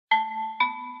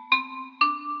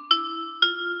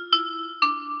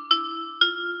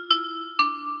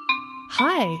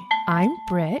Hi, I'm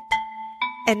Britt.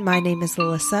 And my name is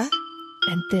Alissa.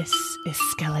 And this is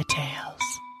SkeleTales.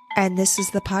 And this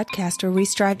is the podcast where we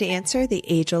strive to answer the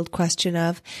age-old question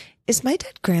of, is my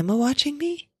dead grandma watching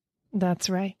me?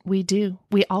 That's right, we do.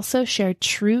 We also share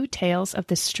true tales of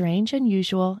the strange,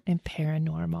 unusual, and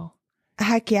paranormal.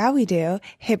 Heck yeah, we do.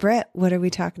 Hey, Britt, what are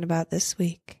we talking about this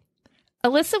week?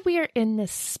 Alissa, we are in the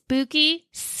spooky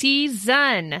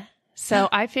season. So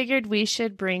I figured we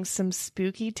should bring some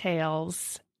spooky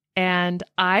tales. And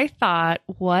I thought,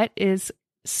 what is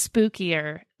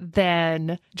spookier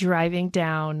than driving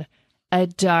down a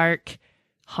dark,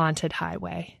 haunted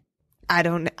highway?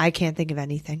 I can't think of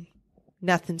anything.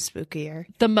 Nothing spookier.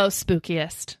 The most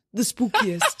spookiest. The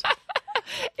spookiest.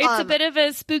 It's a bit of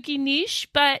a spooky niche,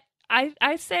 but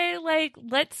I say, like,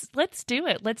 let's do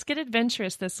it. Let's get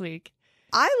adventurous this week.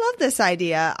 I love this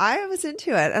idea. I was into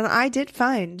it, and I did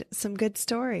find some good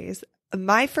stories.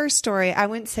 My first story, I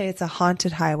wouldn't say it's a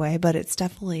haunted highway, but it's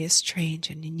definitely a strange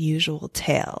and unusual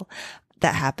tale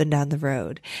that happened on the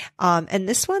road. And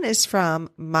this one is from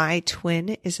My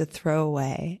Twin is a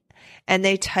Throwaway. And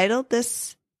they titled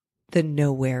this The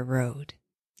Nowhere Road.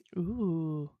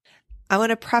 Ooh. I want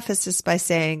to preface this by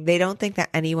saying they don't think that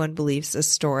anyone believes this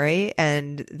story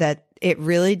and that it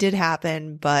really did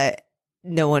happen, but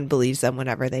no one believes them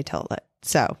whenever they tell it.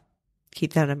 So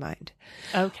keep that in mind.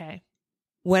 Okay.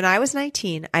 When I was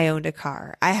 19, I owned a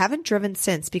car. I haven't driven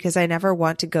since because I never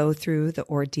want to go through the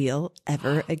ordeal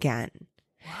ever again.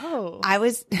 Whoa.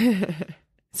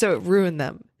 So it ruined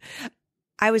them.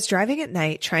 I was driving at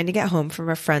night trying to get home from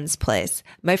a friend's place.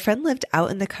 My friend lived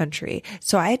out in the country,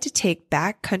 so I had to take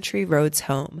back country roads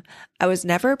home. I was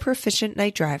never a proficient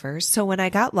night driver, so when I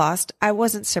got lost, I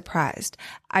wasn't surprised.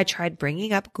 I tried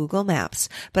bringing up Google Maps,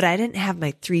 but I didn't have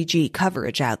my 3G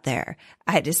coverage out there.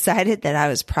 I decided that I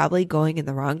was probably going in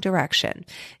the wrong direction.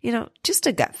 Just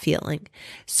a gut feeling.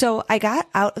 So I got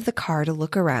out of the car to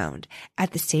look around.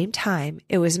 At the same time,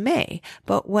 it was May,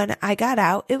 but when I got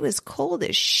out, it was cold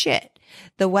as shit.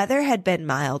 The weather had been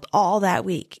mild all that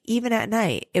week. Even at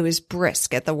night, it was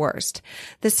brisk at the worst.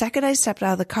 The second I stepped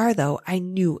out of the car, though, I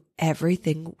knew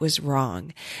everything was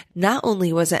wrong. Not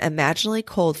only was it imaginably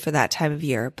cold for that time of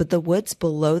year, but the woods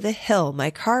below the hill my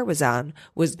car was on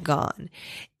was gone.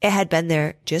 It had been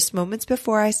there just moments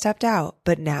before I stepped out,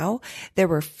 but now there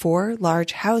were 4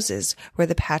 large houses where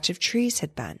the patch of trees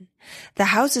had been. The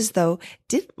houses, though,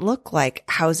 didn't look like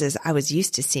houses I was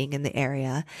used to seeing in the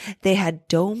area. They had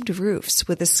domed roofs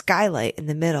with a skylight in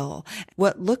the middle,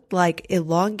 what looked like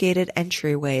elongated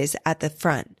entryways at the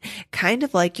front, kind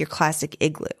of like your classic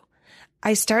igloo.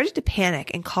 I started to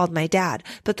panic and called my dad,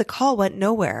 but the call went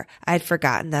nowhere. I had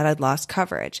forgotten that I'd lost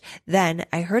coverage. Then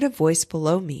I heard a voice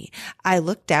below me. I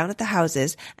looked down at the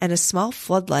houses, and a small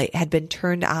floodlight had been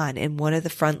turned on in one of the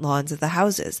front lawns of the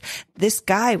houses. This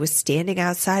guy was standing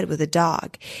outside with a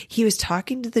dog. He was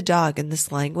talking to the dog in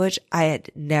this language I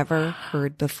had never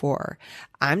heard before.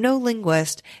 I'm no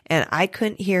linguist, and I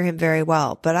couldn't hear him very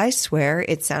well, but I swear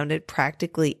it sounded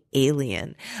practically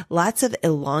alien. Lots of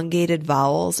elongated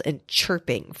vowels and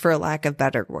chirping, for lack of a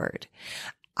better word.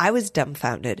 I was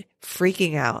dumbfounded,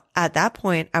 freaking out. At that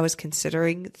point, I was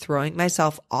considering throwing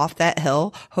myself off that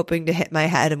hill, hoping to hit my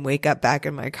head and wake up back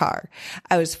in my car.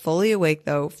 I was fully awake,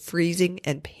 though, freezing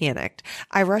and panicked.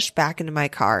 I rushed back into my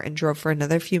car and drove for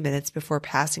another few minutes before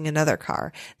passing another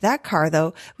car. That car,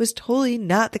 though, was totally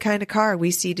not the kind of car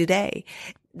we see today.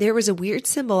 There was a weird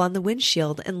symbol on the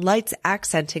windshield and lights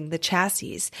accenting the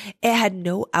chassis. It had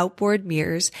no outboard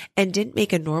mirrors and didn't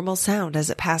make a normal sound as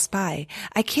it passed by.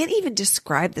 I can't even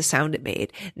describe the sound it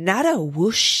made. Not a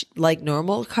whoosh like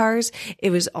normal cars.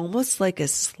 It was almost like a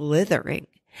slithering.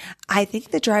 I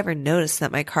think the driver noticed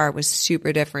that my car was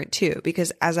super different too,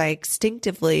 because as I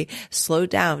instinctively slowed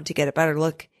down to get a better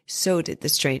look, so did the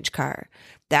strange car.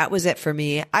 That was it for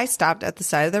me. I stopped at the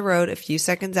side of the road a few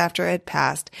seconds after it had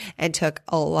passed and took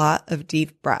a lot of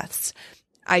deep breaths.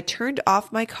 I turned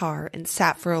off my car and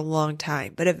sat for a long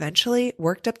time, but eventually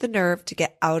worked up the nerve to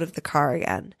get out of the car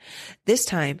again. This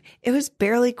time, it was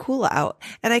barely cool out,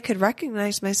 and I could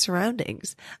recognize my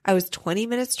surroundings. I was 20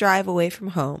 minutes drive away from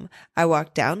home. I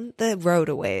walked down the road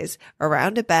a ways,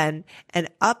 around a bend, and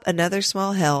up another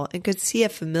small hill, and could see a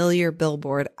familiar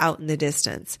billboard out in the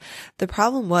distance. The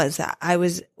problem was that I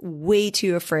was way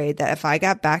too afraid that if I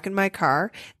got back in my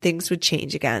car, things would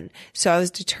change again. So I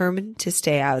was determined to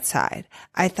stay outside.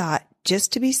 I thought,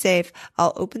 just to be safe,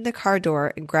 I'll open the car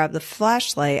door and grab the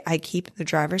flashlight I keep in the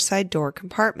driver's side door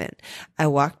compartment. I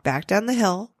walked back down the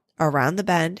hill, around the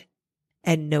bend,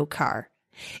 and no car.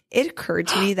 It occurred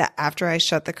to me that after I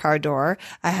shut the car door,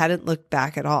 I hadn't looked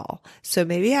back at all. So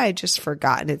maybe I had just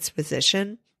forgotten its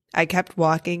position. I kept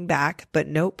walking back, but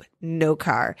nope, no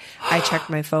car. I checked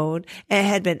my phone, and it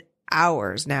had been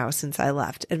hours now since I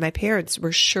left, and my parents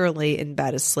were surely in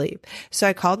bed asleep. So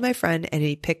I called my friend, and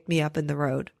he picked me up in the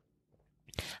road.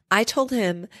 I told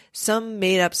him some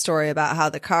made-up story about how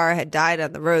the car had died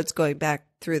on the roads going back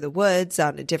through the woods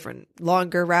on a different,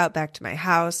 longer route back to my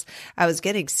house. I was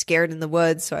getting scared in the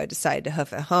woods, so I decided to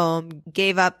hoof it home.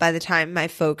 Gave up by the time my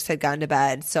folks had gone to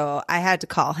bed, so I had to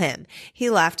call him. He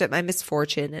laughed at my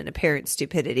misfortune and apparent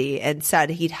stupidity and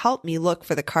said he'd help me look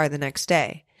for the car the next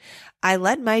day. I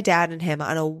led my dad and him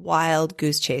on a wild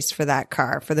goose chase for that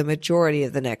car for the majority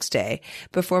of the next day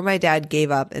before my dad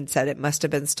gave up and said it must have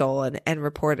been stolen and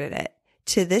reported it.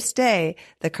 To this day,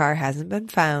 the car hasn't been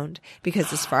found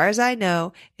because as far as I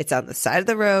know, it's on the side of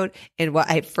the road in what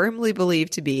I firmly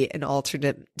believe to be an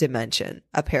alternate dimension,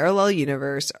 a parallel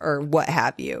universe, or what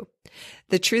have you.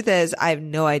 The truth is, I have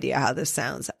no idea how this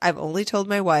sounds. I've only told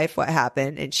my wife what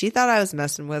happened, and she thought I was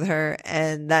messing with her.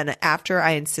 And then after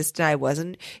I insisted I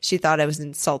wasn't, she thought I was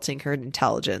insulting her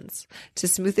intelligence. To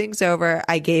smooth things over,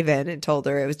 I gave in and told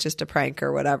her it was just a prank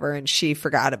or whatever, and she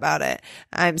forgot about it.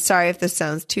 I'm sorry if this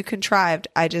sounds too contrived.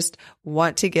 I just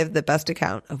want to give the best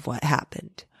account of what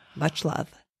happened. Much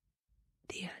love.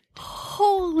 The end.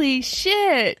 Holy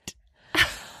shit.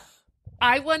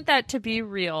 I want that to be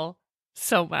real.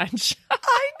 So much.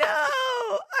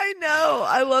 I know.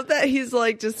 I love that he's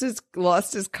like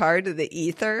lost his car to the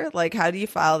ether. Like, how do you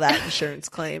file that insurance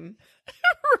claim?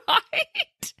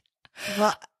 Right.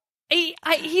 Well,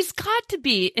 he's got to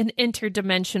be an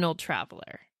interdimensional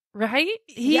traveler, right?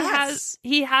 He has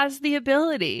the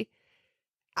ability.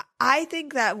 I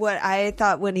think that what I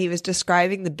thought when he was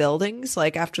describing the buildings,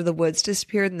 like after the woods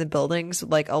disappeared and the buildings,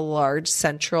 like a large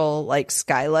central like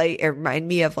skylight, it reminded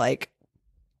me of like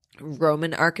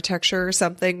Roman architecture or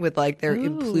something with like their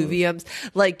impluviums,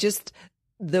 like just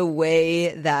the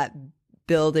way that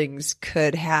buildings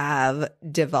could have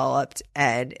developed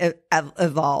and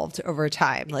evolved over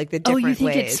time, like the different you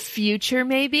think ways. It's future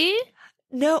maybe?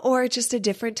 No, or just a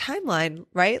different timeline,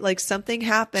 right? Like something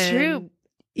happened. True.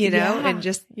 You know, and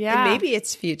maybe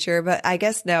it's future, but I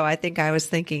guess no, I think I was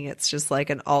thinking it's just like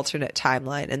an alternate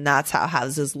timeline, and that's how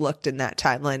houses looked in that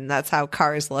timeline, and that's how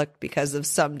cars looked because of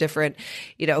some different,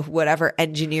 you know, whatever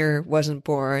engineer wasn't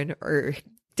born or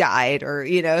died or,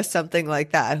 you know, something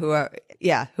like that.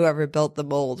 Whoever built the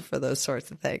mold for those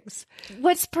sorts of things.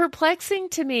 What's perplexing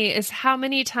to me is how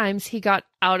many times he got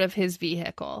out of his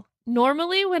vehicle.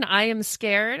 Normally, when I am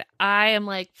scared, I am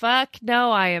like, fuck,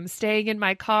 no, I am staying in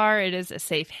my car. It is a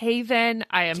safe haven.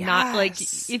 I am not like,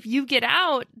 if you get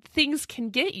out, things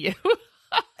can get you.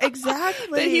 Exactly.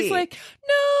 But he's like,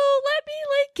 no, let me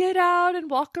like get out and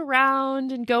walk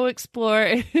around and go explore.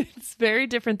 It's very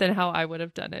different than how I would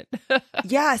have done it.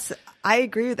 Yes, I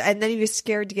agree with that. And then he was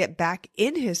scared to get back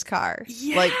in his car.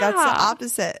 Yeah. Like, that's the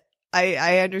opposite.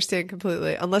 I understand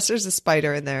completely. Unless there's a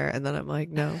spider in there. And then I'm like,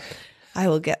 no. I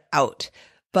will get out.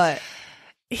 But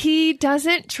he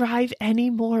doesn't drive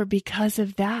anymore because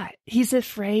of that. He's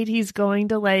afraid he's going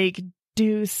to like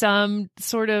do some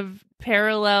sort of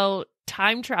parallel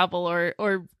time travel or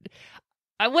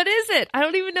what is it? I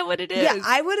don't even know what it is. Yeah,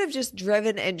 I would have just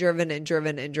driven and driven and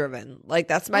driven and driven. Like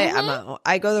that's my MO.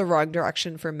 I go the wrong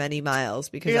direction for many miles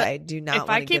because I do not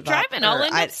want to give up. If I keep driving, I'll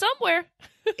end up somewhere.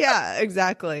 Yeah,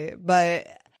 exactly. But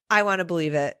I want to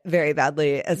believe it very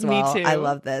badly as well. Me too. I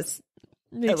love this.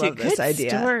 Me too. Love this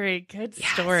idea. Good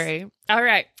story. All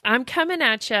right. I'm coming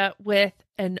at you with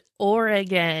an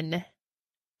Oregon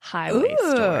highway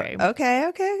story.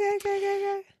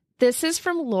 Okay. This is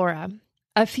from Laura.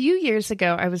 A few years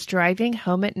ago, I was driving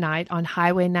home at night on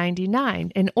Highway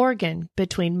 99 in Oregon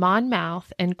between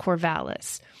Monmouth and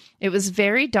Corvallis. It was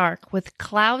very dark with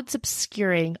clouds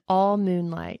obscuring all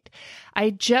moonlight. I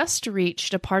just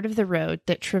reached a part of the road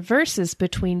that traverses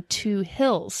between two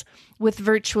hills with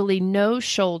virtually no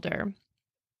shoulder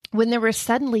when there were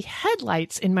suddenly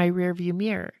headlights in my rearview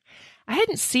mirror. I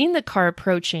hadn't seen the car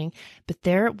approaching, but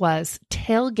there it was,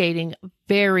 tailgating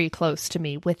very close to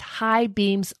me with high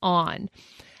beams on.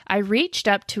 I reached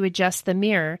up to adjust the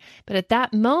mirror, but at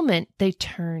that moment, they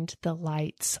turned the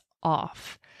lights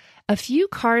off. A few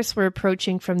cars were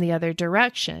approaching from the other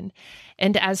direction,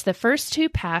 and as the first two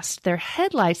passed, their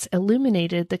headlights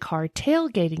illuminated the car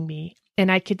tailgating me,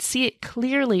 and I could see it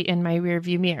clearly in my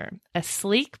rearview mirror. A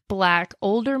sleek, black,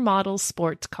 older model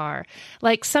sports car,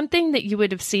 like something that you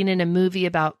would have seen in a movie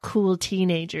about cool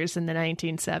teenagers in the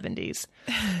 1970s.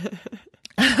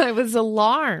 I was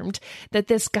alarmed that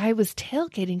this guy was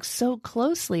tailgating so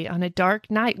closely on a dark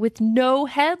night with no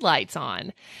headlights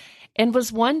on, and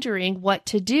was wondering what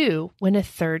to do when a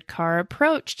third car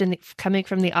approached and coming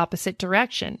from the opposite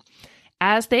direction.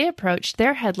 As they approached,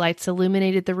 their headlights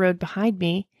illuminated the road behind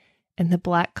me, and the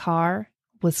black car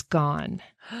was gone.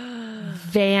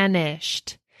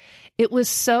 Vanished. It was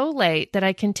so late that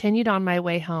I continued on my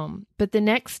way home, but the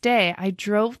next day I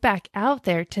drove back out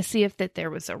there to see if that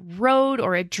there was a road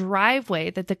or a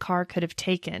driveway that the car could have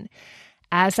taken.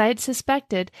 As I had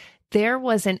suspected, there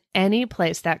wasn't any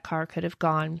place that car could have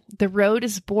gone. The road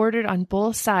is bordered on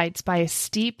both sides by a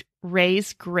steep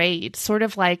raised grade, sort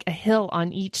of like a hill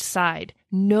on each side.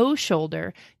 No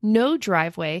shoulder, no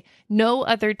driveway, no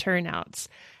other turnouts.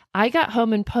 I got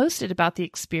home and posted about the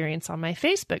experience on my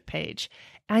Facebook page.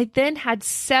 I then had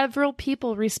several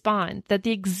people respond that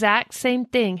the exact same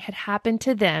thing had happened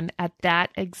to them at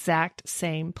that exact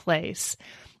same place.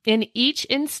 In each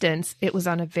instance, it was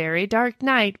on a very dark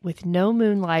night with no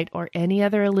moonlight or any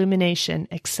other illumination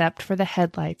except for the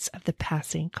headlights of the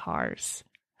passing cars.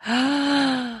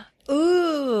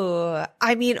 Ooh,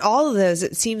 I mean, all of those,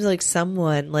 it seems like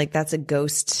someone, like that's a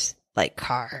ghost, like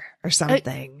car or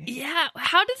something. Yeah.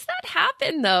 How does that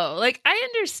happen though? Like, I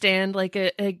understand like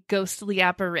a ghostly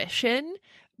apparition,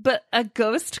 but a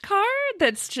ghost car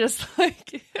that's just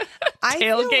like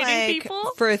tailgating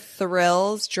people? For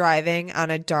thrills, driving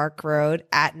on a dark road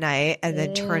at night and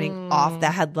then turning off the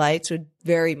headlights would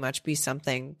very much be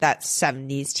something that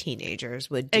 70s teenagers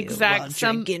would do while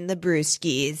drinking the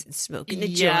brewskis and smoking a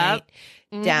joint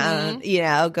down,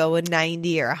 going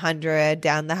 90 or 100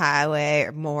 down the highway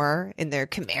or more in their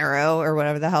Camaro or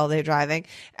whatever the hell they're driving.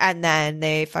 And then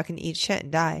they fucking eat shit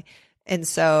and die. And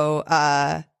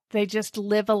so, they just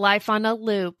live a life on a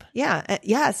loop. Yeah.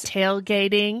 Yes.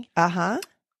 Tailgating. Uh-huh.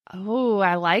 Oh,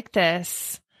 I like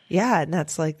this. Yeah. And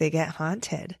that's like they get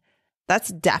haunted. That's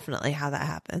definitely how that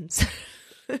happens.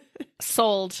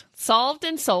 Sold. Solved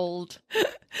and sold.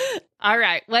 All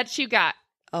right. What you got?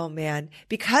 Oh, man.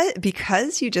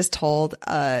 Because you just told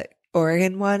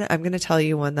Oregon one, I'm going to tell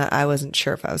you one that I wasn't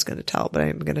sure if I was going to tell, but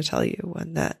I'm going to tell you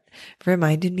one that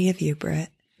reminded me of you, Britt.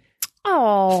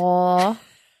 Aww.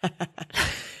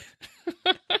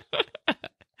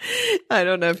 I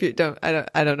don't know if you don't.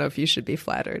 I don't know if you should be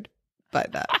flattered by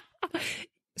that.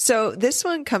 So this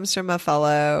one comes from a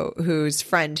fellow whose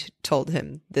friend told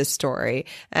him this story,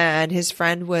 and his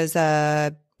friend was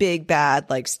a big bad,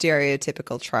 like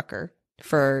stereotypical trucker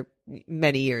for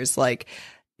many years, like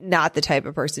not the type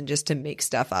of person just to make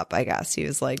stuff up. I guess he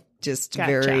was like just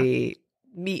very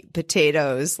meat,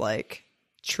 potatoes, like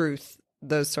truth.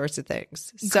 Those sorts of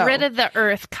things. So, grit of the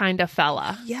earth kind of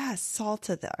fella. Yeah, salt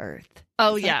of the earth.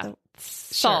 Oh, yeah.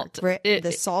 Salt. Sure.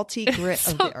 The salty grit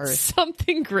of the earth.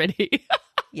 Something gritty.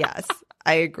 Yes,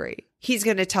 I agree. He's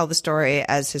going to tell the story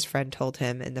as his friend told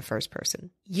him in the first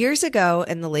person. Years ago,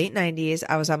 in the late 90s,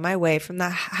 I was on my way from the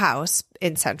house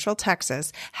in Central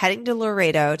Texas, heading to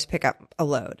Laredo to pick up a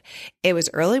load. It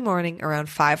was early morning, around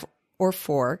 5 or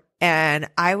 4. And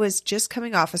I was just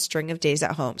coming off a string of days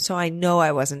at home, so I know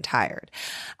I wasn't tired.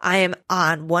 I am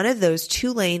on one of those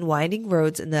 2-lane winding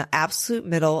roads in the absolute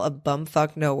middle of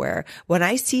bumfuck nowhere when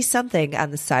I see something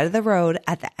on the side of the road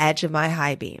at the edge of my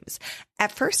high beams.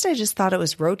 At first, I just thought it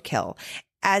was roadkill,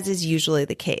 as is usually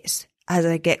the case. As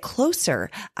I get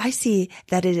closer, I see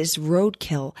that it is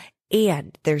roadkill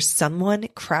and there's someone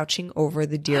crouching over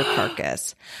the deer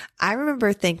carcass. I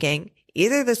remember thinking,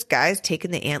 either this guy's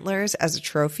taking the antlers as a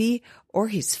trophy or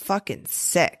he's fucking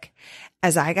sick.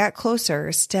 As I got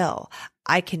closer still,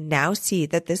 I can now see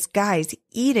that this guy's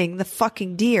eating the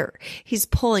fucking deer. He's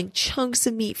pulling chunks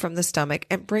of meat from the stomach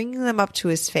and bringing them up to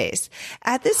his face.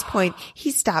 At this point,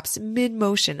 he stops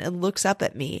mid-motion and looks up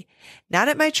at me. Not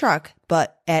at my truck,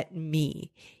 but at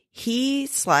me.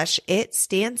 He/it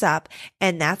stands up,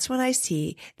 and that's when I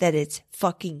see that it's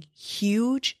fucking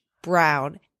huge,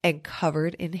 brown, and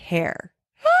covered in hair.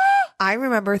 I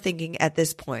remember thinking at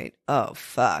this point, oh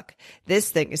fuck, this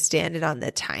thing is standing on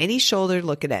the tiny shoulder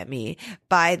looking at me.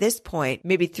 By this point,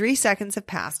 maybe 3 seconds have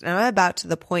passed and I'm about to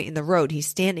the point in the road he's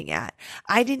standing at.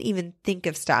 I didn't even think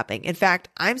of stopping. In fact,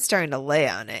 I'm starting to lay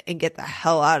on it and get the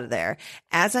hell out of there.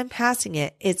 As I'm passing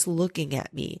it, it's looking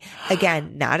at me.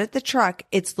 Again, not at the truck.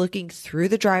 It's looking through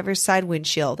the driver's side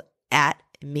windshield at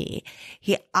me.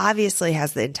 He obviously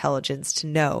has the intelligence to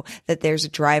know that there's a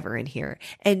driver in here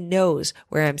and knows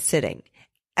where I'm sitting.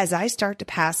 As I start to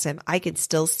pass him, I can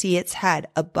still see its head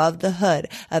above the hood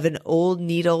of an old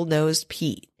needle-nosed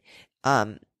Pete.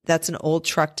 That's an old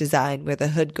truck design where the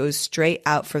hood goes straight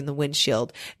out from the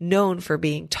windshield, known for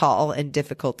being tall and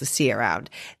difficult to see around.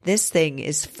 This thing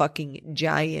is fucking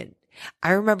giant.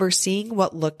 I remember seeing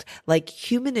what looked like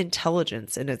human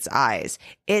intelligence in its eyes.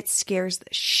 It scares the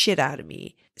shit out of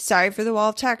me. Sorry for the wall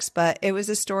of text, but it was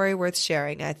a story worth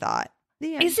sharing, I thought.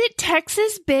 The end. Is it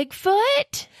Texas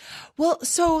Bigfoot? Well,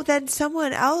 so then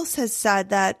someone else has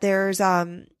said that there's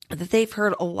that they've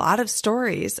heard a lot of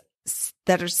stories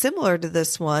that are similar to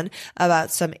this one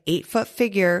about some 8-foot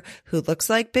figure who looks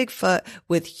like Bigfoot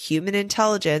with human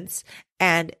intelligence,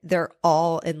 and they're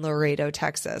all in Laredo,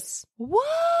 Texas.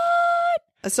 What?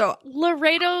 So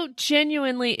Laredo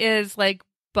genuinely is like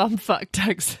bumfuck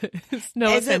Texas.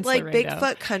 No is it offense, like Laredo.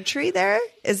 Bigfoot country there?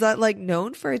 Is that like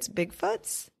known for its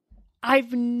Bigfoots?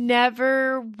 I've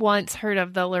never once heard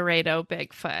of the Laredo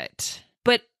Bigfoot,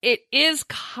 but it is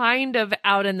kind of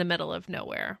out in the middle of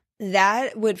nowhere.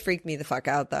 That would freak me the fuck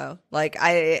out, though. Like,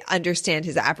 I understand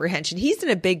his apprehension. He's in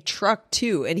a big truck,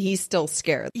 too, and he's still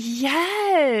scared.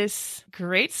 Yes.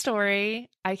 Great story.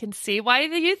 I can see why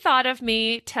you thought of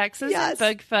me, Texas and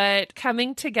Bigfoot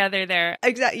coming together there.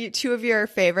 Exactly. Two of your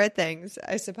favorite things,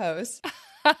 I suppose.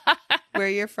 Where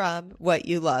you're from, what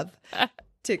you love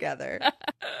together.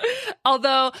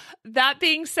 Although, that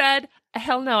being said,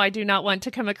 hell no, I do not want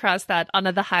to come across that on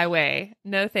the highway.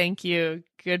 No, thank you.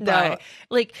 Goodbye. No.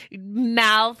 Like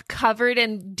mouth covered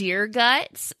in deer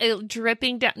guts,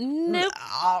 dripping down. Nope.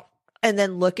 And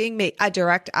then looking, make a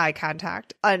direct eye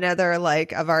contact. Another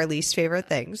like of our least favorite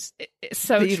things.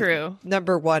 So true.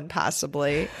 Number one,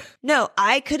 possibly. No,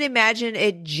 I could imagine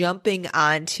it jumping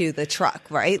onto the truck,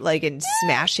 right? Like and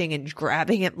smashing and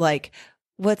grabbing it. Like,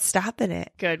 what's stopping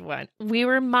it? Good one. We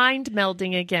were mind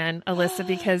melding again, Alissa,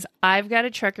 because I've got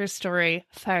a trucker story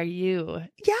for you.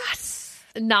 Yes.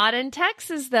 Not in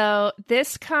Texas, though.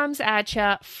 This comes at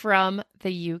you from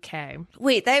the UK.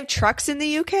 Wait, they have trucks in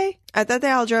the UK? I thought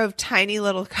they all drove tiny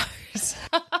little cars.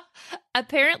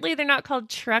 Apparently, they're not called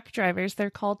truck drivers. They're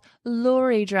called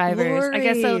lorry drivers. Lorries. I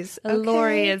guess a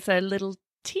lorry is a little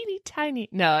teeny tiny.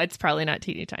 No, it's probably not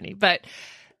teeny tiny, but.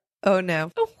 Oh,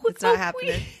 no. It's not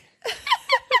happening.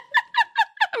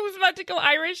 I was about to go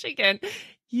Irish again.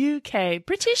 UK.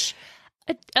 British.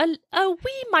 A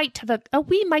wee mite of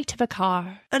a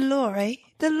car. A lorry.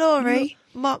 The lorry.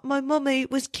 My mummy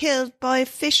was killed by a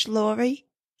fish lorry.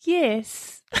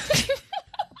 Yes.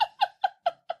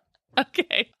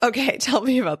 Okay, tell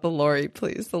me about the lorry,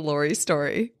 please. The lorry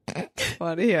story. I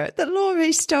want to hear it. The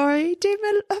lorry story. Do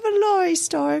you have a lorry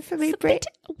story for me, Britt?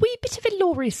 A wee bit of a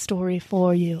lorry story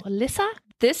for you, Alissa.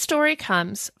 This story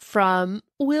comes from,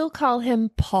 we'll call him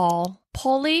Paul.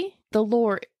 Paulie, the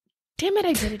lorry. Damn it,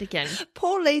 I did it again.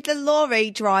 Paulie, the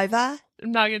lorry driver.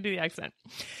 I'm not going to do the accent.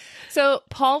 So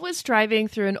Paul was driving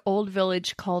through an old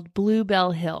village called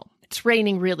Bluebell Hill. It's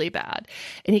raining really bad,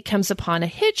 and he comes upon a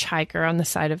hitchhiker on the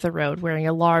side of the road wearing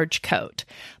a large coat.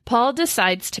 Paul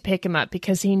decides to pick him up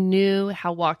because he knew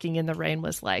how walking in the rain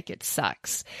was like. It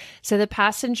sucks. So the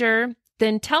passenger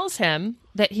then tells him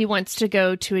that he wants to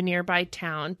go to a nearby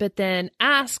town, but then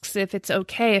asks if it's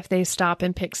okay if they stop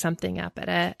and pick something up at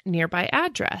a nearby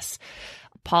address.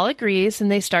 Paul agrees,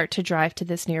 and they start to drive to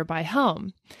this nearby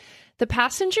home. The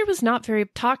passenger was not very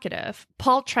talkative.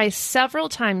 Paul tries several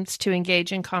times to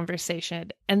engage in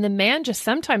conversation, and the man just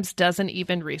sometimes doesn't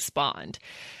even respond.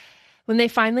 When they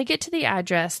finally get to the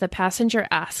address, the passenger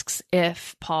asks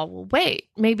if Paul will wait,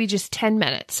 maybe just 10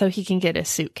 minutes, so he can get his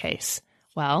suitcase.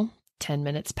 Well, 10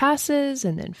 minutes passes,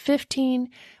 and then 15.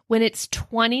 When it's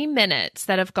 20 minutes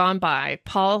that have gone by,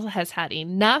 Paul has had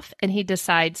enough, and he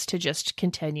decides to just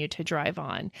continue to drive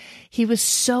on. He was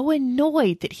so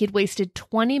annoyed that he'd wasted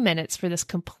 20 minutes for this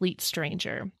complete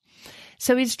stranger.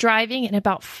 So he's driving, and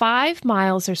about 5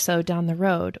 miles or so down the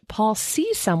road, Paul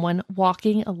sees someone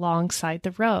walking alongside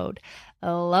the road.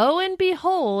 Lo and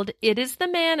behold, it is the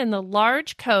man in the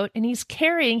large coat, and he's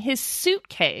carrying his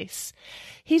suitcase.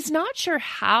 He's not sure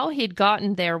how he'd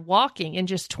gotten there walking in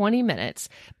just 20 minutes,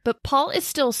 but Paul is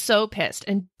still so pissed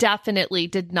and definitely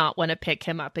did not want to pick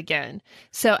him up again.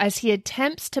 So as he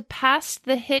attempts to pass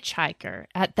the hitchhiker,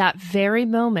 at that very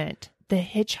moment, the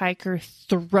hitchhiker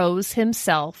throws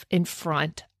himself in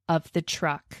front of the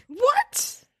truck.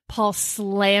 What? Paul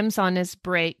slams on his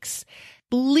brakes,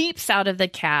 leaps out of the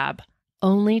cab,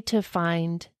 only to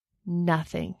find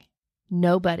nothing.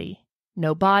 Nobody.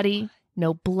 No body,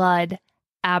 no blood,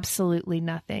 absolutely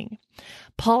nothing.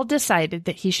 Paul decided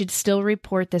that he should still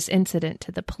report this incident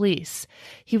to the police.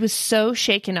 He was so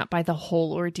shaken up by the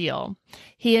whole ordeal.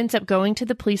 He ends up going to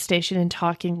the police station and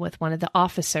talking with one of the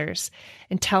officers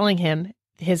and telling him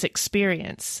his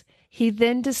experience. He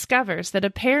then discovers that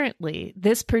apparently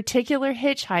this particular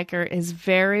hitchhiker is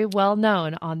very well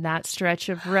known on that stretch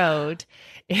of road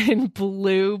in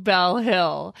Bluebell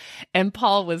Hill. And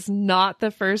Paul was not the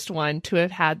first one to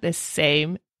have had this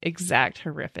same exact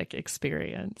horrific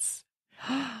experience.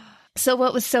 So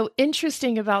what was so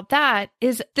interesting about that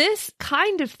is this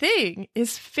kind of thing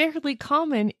is fairly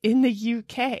common in the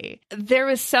UK. There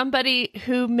was somebody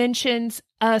who mentions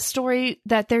a story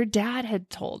that their dad had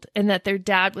told, and that their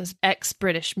dad was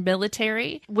ex-British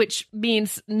military, which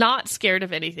means not scared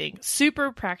of anything,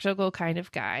 super practical kind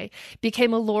of guy,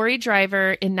 became a lorry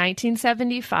driver in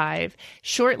 1975.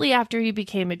 Shortly after he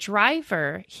became a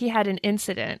driver, he had an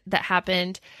incident that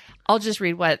happened. I'll just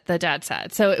read what the dad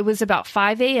said. So it was about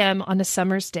 5 a.m. on a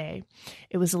summer's day.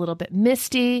 It was a little bit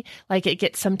misty, like it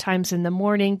gets sometimes in the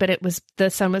morning, but the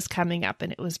sun was coming up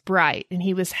and it was bright, and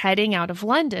he was heading out of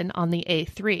London on the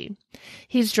A3.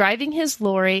 He's driving his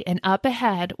lorry, and up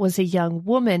ahead was a young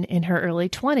woman in her early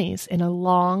 20s in a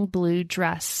long blue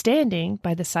dress standing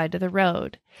by the side of the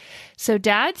road. So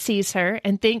Dad sees her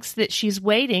and thinks that she's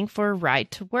waiting for a ride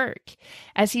to work.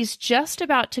 As he's just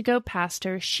about to go past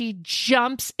her, she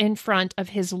jumps in front of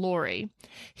his lorry.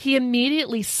 He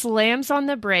immediately slams on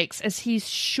the brakes as he's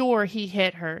sure he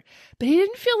hit her, but he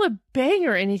didn't feel a bang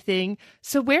or anything.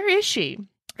 So where is she?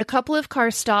 A couple of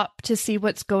cars stop to see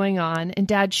what's going on, and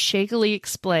Dad shakily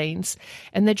explains,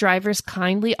 and the drivers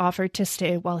kindly offer to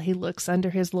stay while he looks under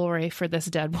his lorry for this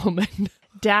dead woman.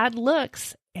 Dad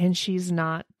looks, and she's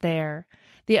not there.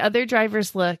 The other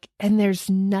drivers look, and there's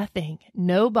nothing.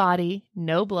 No body,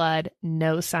 no blood,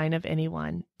 no sign of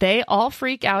anyone. They all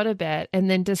freak out a bit and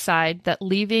then decide that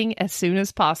leaving as soon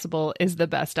as possible is the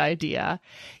best idea.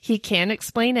 He can't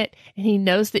explain it, and he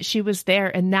knows that she was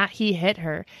there and that he hit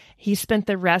her. He spent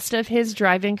the rest of his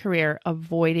driving career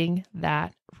avoiding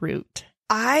that route.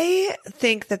 I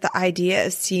think that the idea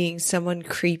of seeing someone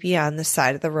creepy on the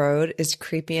side of the road is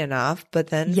creepy enough, but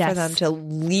then for them to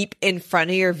leap in front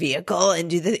of your vehicle and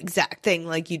do the exact thing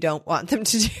like you don't want them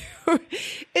to do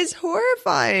is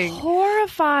horrifying.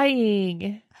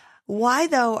 Horrifying. Why,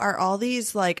 though, are all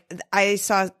these, like, I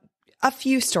saw a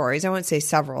few stories, I wouldn't say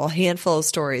several, a handful of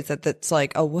stories that's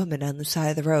like a woman on the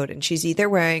side of the road, and she's either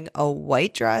wearing a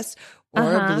white dress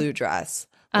or a blue dress.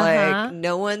 Like,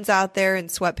 no one's out there in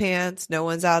sweatpants. No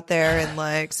one's out there in,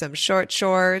 like, some short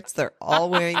shorts. They're all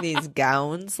wearing these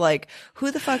gowns. Like,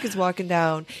 who the fuck is walking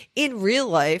down in real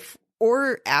life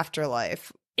or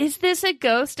afterlife? Is this a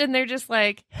ghost? And they're just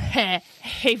like, hey,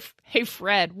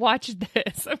 Fred, watch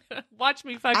this. Watch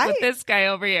me fuck with this guy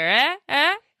over here.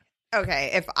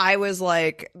 Okay, if I was,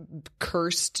 like,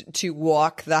 cursed to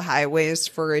walk the highways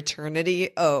for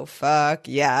eternity, oh, fuck,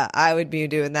 yeah, I would be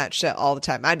doing that shit all the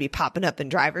time. I'd be popping up in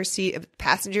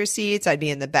passenger seats. I'd be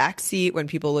in the back seat when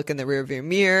people look in the rearview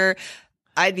mirror.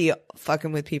 I'd be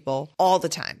fucking with people all the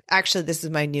time. Actually, this is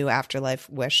my new afterlife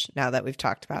wish now that we've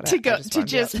talked about it. To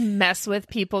just mess with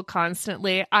people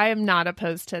constantly. I am not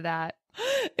opposed to that.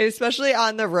 Especially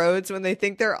on the roads when they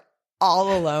think they're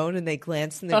all alone and they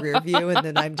glance in the rear view, and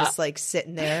then I'm just like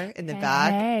sitting there in the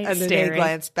back, and then they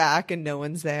glance back and no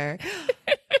one's there.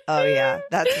 Oh yeah,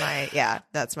 that's my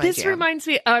This jam. reminds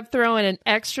me of throwing an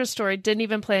extra story. Didn't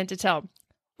even plan to tell.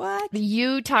 What?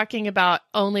 You talking about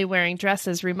only wearing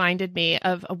dresses reminded me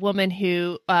of a woman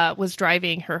who was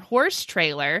driving her horse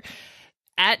trailer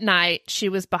at night. She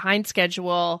was behind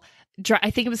schedule.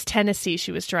 I think it was Tennessee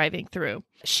she was driving through.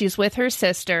 She's with her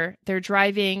sister. They're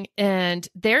driving, and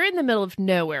they're in the middle of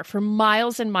nowhere for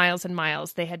miles and miles and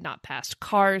miles. They had not passed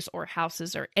cars or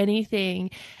houses or anything.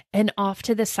 And off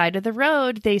to the side of the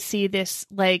road, they see this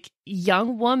like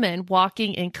young woman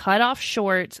walking in cut-off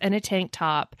shorts and a tank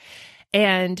top.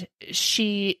 And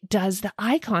she does the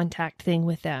eye contact thing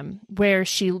with them, where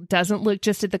she doesn't look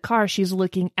just at the car. She's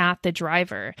looking at the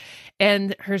driver,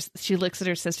 and she looks at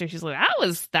her sister. She's like,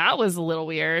 that was a little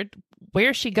weird.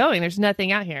 Where's she going? There's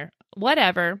nothing out here.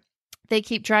 Whatever. They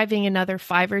keep driving another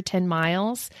 5 or 10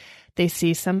 miles. They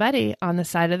see somebody on the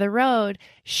side of the road.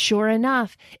 Sure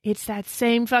enough, it's that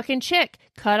same fucking chick,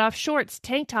 cut off shorts,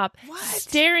 tank top,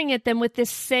 staring at them with this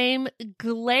same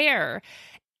glare.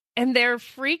 And they're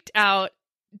freaked out,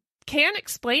 can't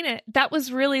explain it. That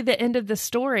was really the end of the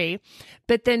story.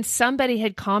 But then somebody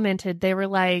had commented, they were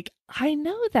like, I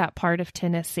know that part of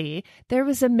Tennessee. There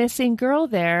was a missing girl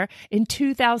there in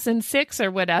 2006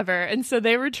 or whatever. And so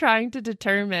they were trying to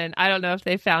determine, I don't know if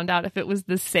they found out if it was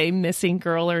the same missing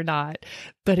girl or not.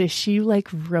 But is she like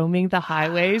roaming the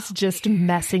highways, just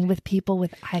messing with people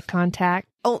with eye contact?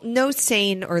 Oh, no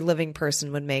sane or living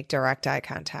person would make direct eye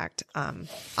contact on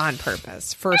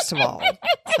purpose, first of all.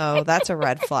 So that's a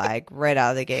red flag right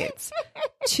out of the gates.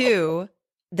 2,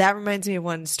 that reminds me of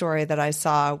one story that I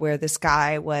saw where this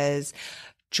guy was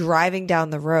driving down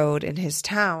the road in his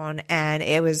town, and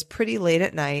it was pretty late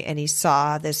at night, and he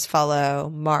saw this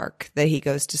fellow, Mark, that he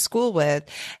goes to school with,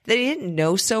 that he didn't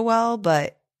know so well,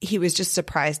 but he was just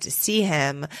surprised to see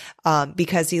him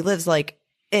because he lives like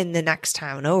in the next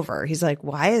town over. He's like,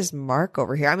 why is Mark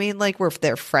over here? I mean, like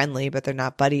they're friendly, but they're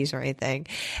not buddies or anything.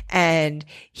 And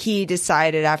he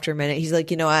decided after a minute, he's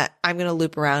like, you know what? I'm going to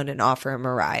loop around and offer him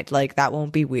a ride. Like that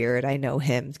won't be weird. I know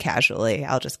him casually.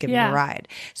 I'll just give him a ride.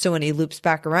 So when he loops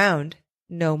back around,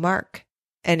 no Mark.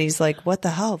 And he's like, what the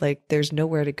hell? Like there's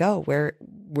nowhere to go. Where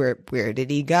did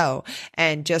he go?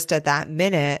 And just at that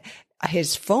minute,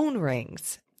 his phone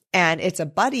rings and it's a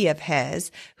buddy of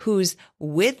his who's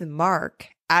with Mark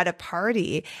at a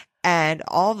party. And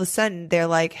all of a sudden they're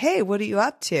like, hey, what are you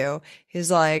up to?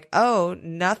 He's like, oh,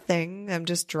 nothing. I'm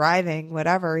just driving,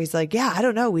 whatever. He's like, yeah, I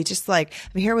don't know. We just like,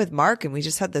 I'm here with Mark and we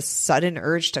just had this sudden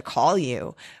urge to call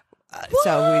you.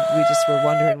 So we just were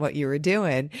wondering what you were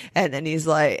doing. And then he's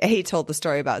like, he told the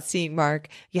story about seeing Mark.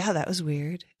 Yeah, that was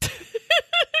weird.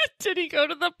 Did he go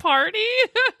to the party?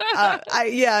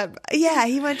 Yeah,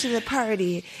 he went to the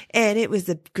party and it was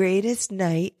the greatest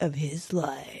night of his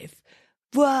life.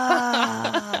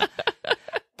 Wow.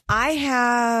 I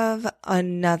have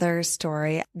another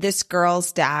story. This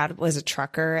girl's dad was a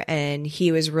trucker and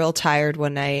he was real tired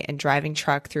one night and driving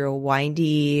truck through a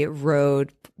windy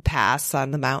road pass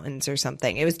on the mountains or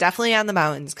something. It was definitely on the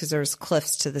mountains because there was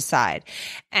cliffs to the side.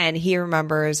 And he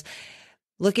remembers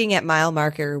looking at mile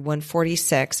marker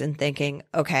 146 and thinking,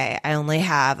 okay, I only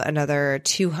have another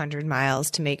 200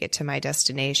 miles to make it to my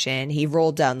destination. He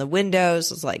rolled down the windows,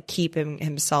 was like keeping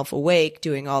himself awake,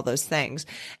 doing all those things.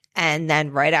 And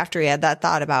then right after he had that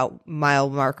thought about mile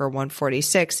marker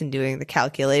 146 and doing the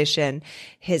calculation,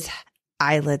 his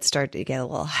eyelids started to get a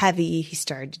little heavy. He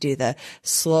started to do the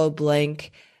slow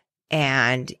blink.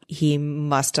 And he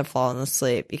must have fallen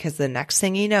asleep because the next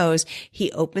thing he knows,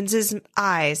 he opens his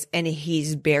eyes and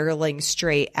he's barreling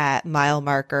straight at mile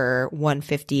marker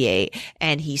 158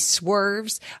 and he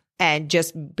swerves and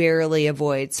just barely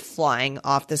avoids flying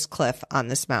off this cliff on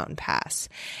this mountain pass.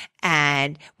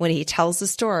 And when he tells the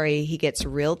story, he gets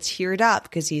real teared up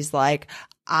because he's like,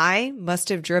 I must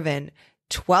have driven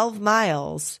 12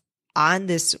 miles on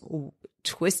this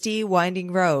twisty,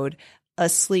 winding road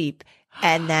asleep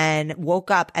and then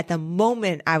woke up at the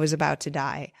moment I was about to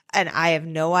die. And I have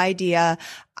no idea.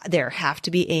 There have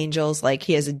to be angels. Like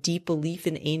he has a deep belief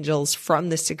in angels from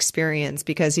this experience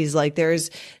because he's like, there's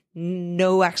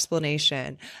no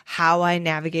explanation how I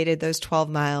navigated those 12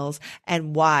 miles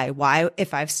and why,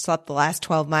 if I've slept the last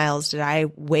 12 miles, did I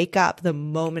wake up the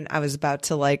moment I was about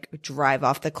to like drive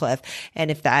off the cliff?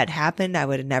 And if that had happened, I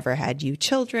would have never had you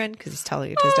children because he's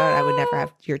telling it to his daughter. I would never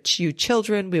have you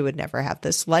children. We would never have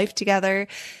this life together.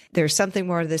 There's something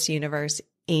more to this universe.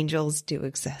 Angels do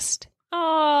exist.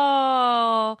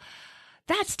 Oh,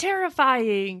 that's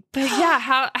terrifying. But yeah,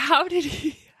 how did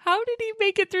he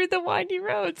make it through the windy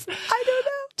roads? I don't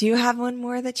know. Do you have one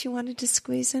more that you wanted to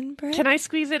squeeze in, Britt? Can I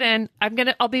squeeze it in?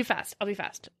 I'll be fast.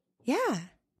 Yeah.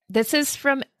 This is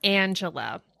from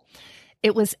Angela.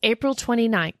 It was April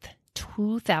 29th,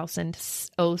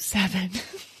 2007.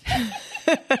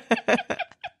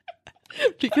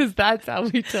 Because that's how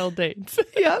we tell dates.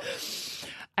 Yep.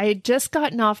 I had just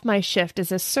gotten off my shift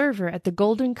as a server at the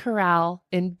Golden Corral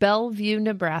in Bellevue,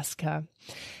 Nebraska.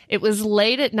 It was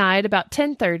late at night, about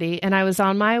 10:30, and I was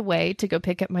on my way to go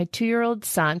pick up my 2-year-old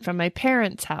son from my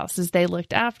parents' house as they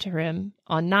looked after him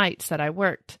on nights that I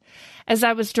worked. As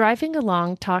I was driving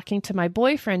along talking to my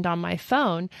boyfriend on my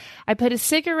phone, I put a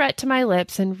cigarette to my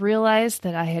lips and realized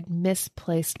that I had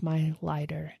misplaced my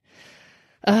lighter.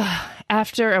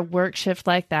 After a work shift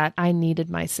like that, I needed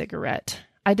my cigarette.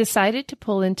 I decided to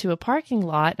pull into a parking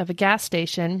lot of a gas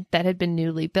station that had been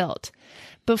newly built.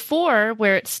 Before,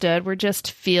 where it stood were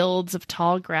just fields of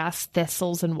tall grass,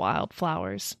 thistles, and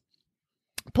wildflowers.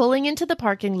 Pulling into the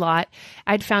parking lot,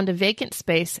 I'd found a vacant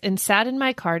space and sat in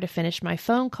my car to finish my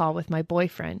phone call with my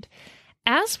boyfriend.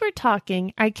 As we're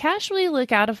talking, I casually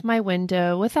look out of my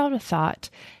window without a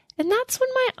thought, and that's when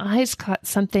my eyes caught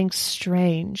something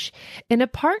strange. In a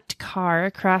parked car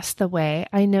across the way,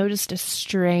 I noticed a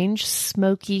strange,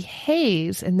 smoky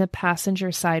haze in the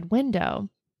passenger side window.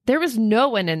 There was no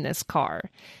one in this car.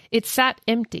 It sat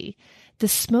empty. The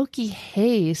smoky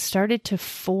haze started to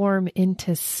form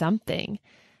into something.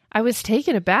 I was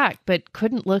taken aback, but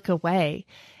couldn't look away.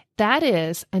 That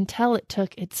is, until it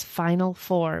took its final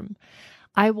form.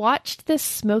 I watched this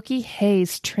smoky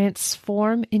haze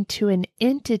transform into an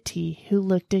entity who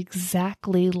looked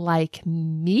exactly like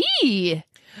me.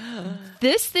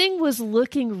 This thing was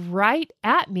looking right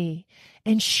at me,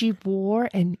 and she wore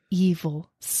an evil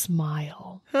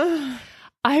smile.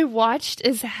 I watched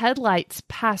as headlights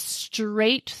passed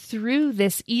straight through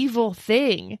this evil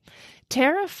thing.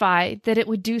 Terrified that it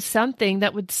would do something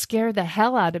that would scare the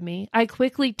hell out of me, I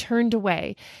quickly turned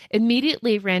away,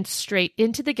 immediately ran straight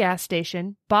into the gas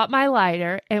station, bought my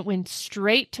lighter, and went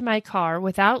straight to my car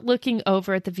without looking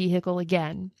over at the vehicle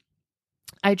again.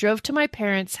 I drove to my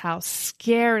parents' house,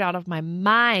 scared out of my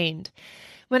mind.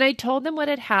 When I told them what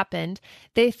had happened,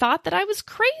 they thought that I was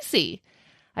crazy.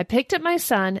 I picked up my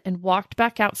son and walked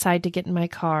back outside to get in my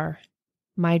car.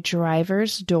 My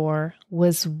driver's door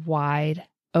was wide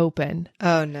open.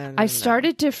 Oh, no. I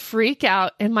started to freak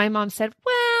out, and my mom said,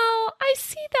 "Well, I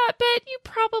see that, but you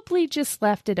probably just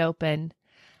left it open."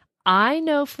 I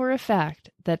know for a fact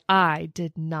that I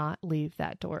did not leave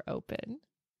that door open.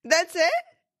 That's it?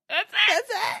 That's it. That's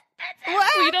it? What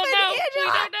we don't know. Angela? We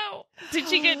don't know. Did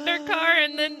she get in her car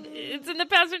and then it's in the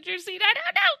passenger seat? I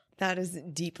don't know. That is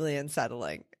deeply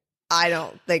unsettling. I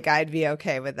don't think I'd be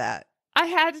okay with that. I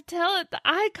had to tell it, the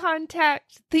eye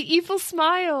contact, the evil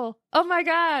smile. Oh my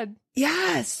God.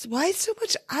 Yes. Why so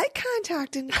much eye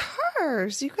contact in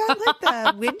cars? You got like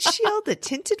the windshield, the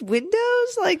tinted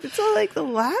windows. Like it's all like the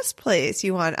last place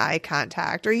you want eye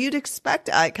contact, or you'd expect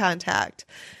eye contact.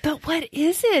 But what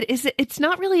is it? It's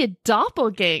not really a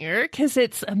doppelganger because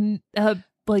it's a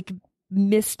like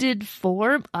misted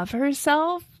form of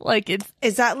herself. Like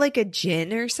is that like a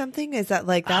djinn or something? Is that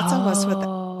like that's almost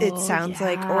what it sounds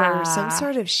like, or some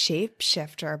sort of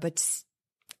shapeshifter? But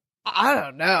I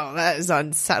don't know. That is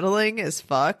unsettling as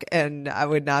fuck, and I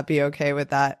would not be okay with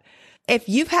that. If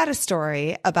you've had a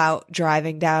story about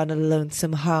driving down a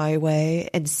lonesome highway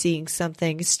and seeing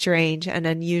something strange and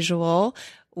unusual,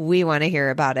 we want to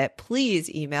hear about it. Please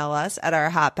email us at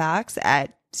our hotbox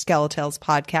at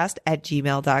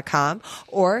SkeleTalesPodcast@gmail.com,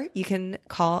 or you can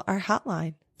call our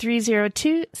hotline.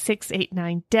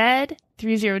 302-689-DEAD,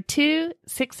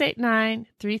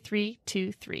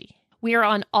 302-689-3323. We are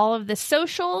on all of the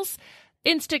socials,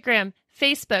 Instagram,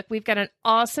 Facebook. We've got an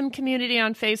awesome community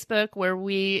on Facebook where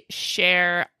we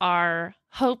share our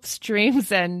hopes,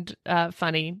 dreams, and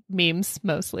funny memes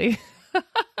mostly.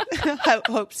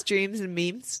 Hopes, dreams, and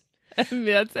memes.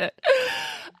 That's it.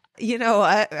 You know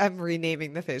what? I'm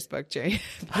renaming the Facebook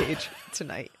page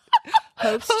tonight.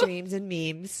 Hopes, dreams, and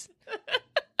memes.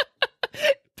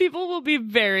 People will be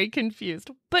very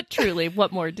confused, but truly,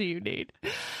 what more do you need?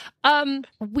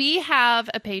 We have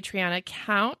a Patreon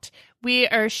account. We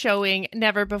are showing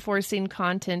never before seen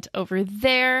content over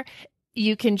there.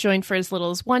 You can join for as little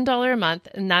as $1 a month,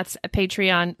 and that's a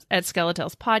Patreon at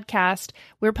SkeleTales Podcast.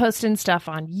 We're posting stuff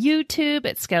on YouTube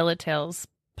at SkeleTales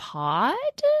Pod.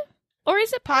 Or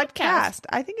is it podcast?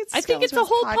 I think it's a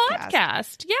whole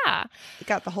podcast. Yeah. You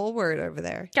got the whole word over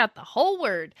there. Got the whole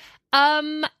word.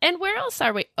 And where else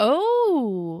are we?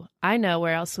 Oh, I know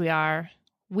where else we are.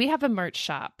 We have a merch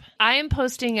shop. I am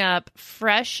posting up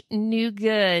fresh new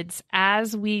goods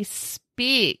as we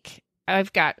speak.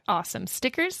 I've got awesome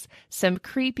stickers, some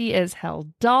creepy as hell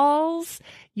dolls.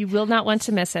 You will not want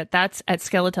to miss it. That's at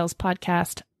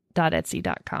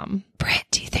SkeleTalesPodcast.etsy.com. Britt,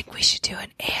 do you think we should do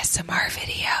an ASMR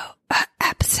video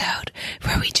episode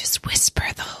where we just whisper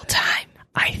the whole time?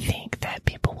 I think that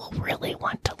people will really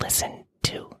want to listen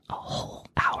to a whole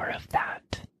hour of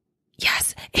that.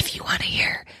 Yes, if you want to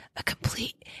hear a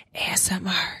complete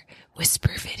ASMR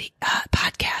whisper video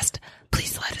podcast,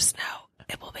 please let us know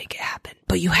and we'll make it happen.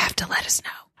 But you have to let us know.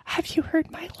 Have you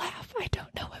heard my laugh? I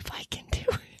don't know if I can do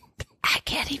it. I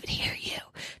can't even hear you.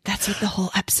 That's what the whole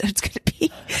episode's going to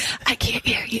be. I can't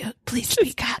hear you. Please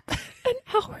speak up. An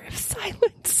hour of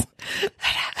silence.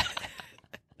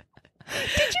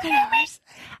 Did you hear me?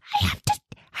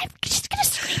 I'm just going to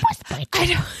scream with my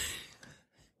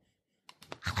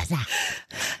Alissa.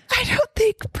 I don't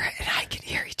think Britt and I can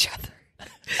hear each other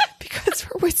because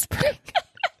we're whispering.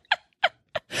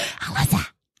 Alissa,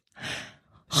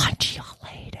 haunt y'all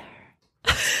later.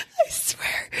 I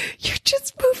swear, you're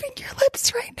just moving your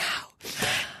lips right now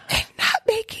and not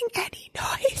making any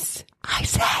noise. I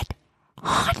said,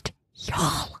 haunt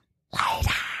y'all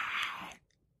later.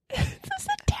 This is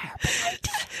a terrible idea.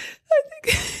 I think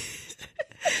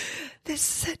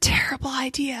this is a terrible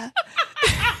idea.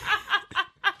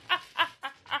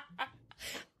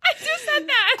 I just said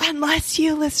that. Unless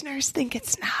you listeners think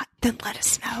it's not, then let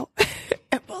us know.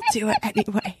 And we'll do it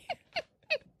anyway.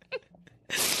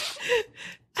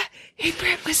 Hey,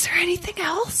 Britt, was there anything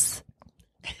else?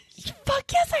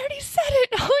 Fuck yes, I already said it.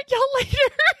 I'll let y'all later.